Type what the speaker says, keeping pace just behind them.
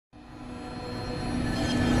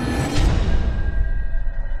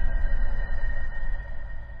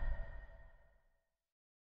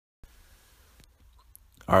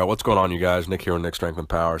All right, what's going on, you guys? Nick here with Nick Strength and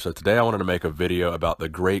Power. So today I wanted to make a video about the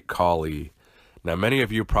Great Khali. Now, many of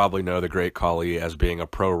you probably know the Great Khali as being a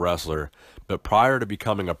pro wrestler, but prior to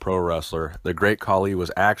becoming a pro wrestler, the Great Khali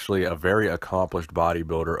was actually a very accomplished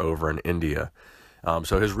bodybuilder over in India.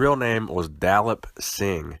 So his real name was Dalip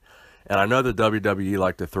Singh. And I know the WWE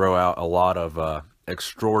like to throw out a lot of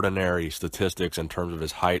extraordinary statistics in terms of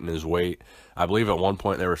his height and his weight. I believe at one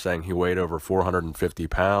point they were saying he weighed over 450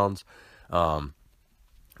 pounds.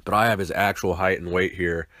 But I have his actual height and weight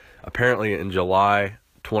here. Apparently in July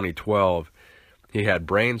 2012, he had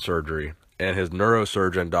brain surgery, and his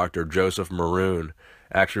neurosurgeon, Dr. Joseph Maroon,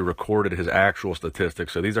 actually recorded his actual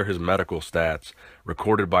statistics. So these are his medical stats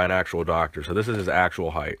recorded by an actual doctor. So this is his actual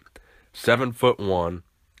height. 7'1",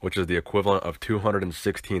 which is the equivalent of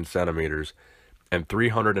 216 centimeters, and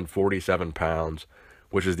 347 pounds,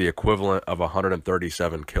 which is the equivalent of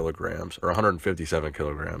 137 kilograms, or 157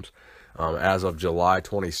 kilograms. As of July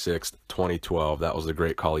 26th, 2012, that was the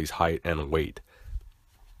Great Khali's height and weight.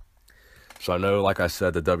 So I know, like I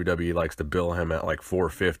said, the WWE likes to bill him at like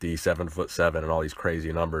 450, 7'7", and all these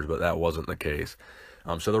crazy numbers, but that wasn't the case.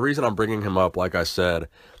 So the reason I'm bringing him up, like I said,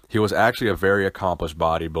 he was actually a very accomplished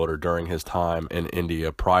bodybuilder during his time in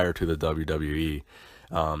India prior to the WWE.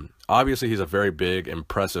 Obviously, he's a very big,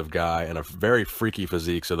 impressive guy and a very freaky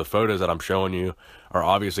physique. So the photos that I'm showing you are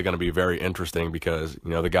obviously going to be very interesting because,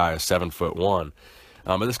 you know, the guy is 7'1".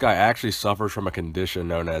 But this guy actually suffers from a condition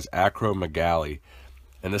known as acromegaly.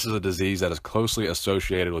 And this is a disease that is closely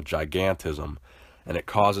associated with gigantism. And it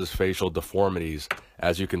causes facial deformities,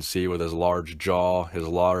 as you can see with his large jaw, his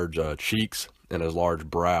large cheeks, and his large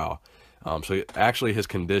brow. So actually his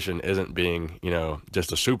condition isn't being, you know,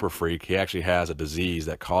 just a super freak. He actually has a disease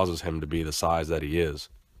that causes him to be the size that he is.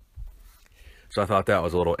 So I thought that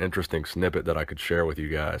was a little interesting snippet that I could share with you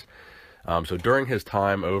guys. So during his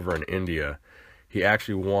time over in India, he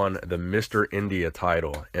actually won the Mr. India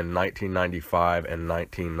title in 1995 and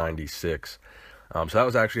 1996. So that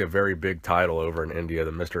was actually a very big title over in India.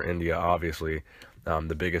 The Mr. India, obviously,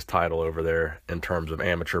 the biggest title over there in terms of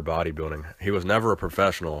amateur bodybuilding. He was never a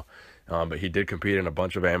professional. But he did compete in a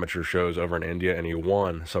bunch of amateur shows over in India, and he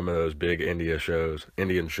won some of those big Indian shows.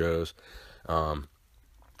 And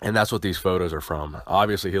that's what these photos are from.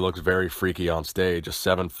 Obviously, he looks very freaky on stage, a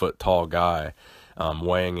 7-foot tall guy,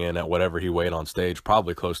 weighing in at whatever he weighed on stage,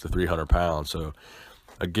 probably close to 300 pounds. So,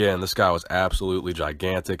 again, this guy was absolutely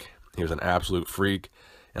gigantic. He was an absolute freak.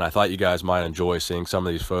 And I thought you guys might enjoy seeing some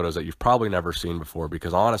of these photos that you've probably never seen before,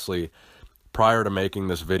 because honestly, prior to making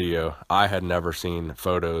this video, I had never seen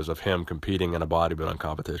photos of him competing in a bodybuilding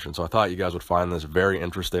competition. So I thought you guys would find this very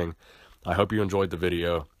interesting. I hope you enjoyed the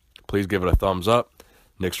video. Please give it a thumbs up.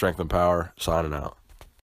 Nick Strength and Power, signing out.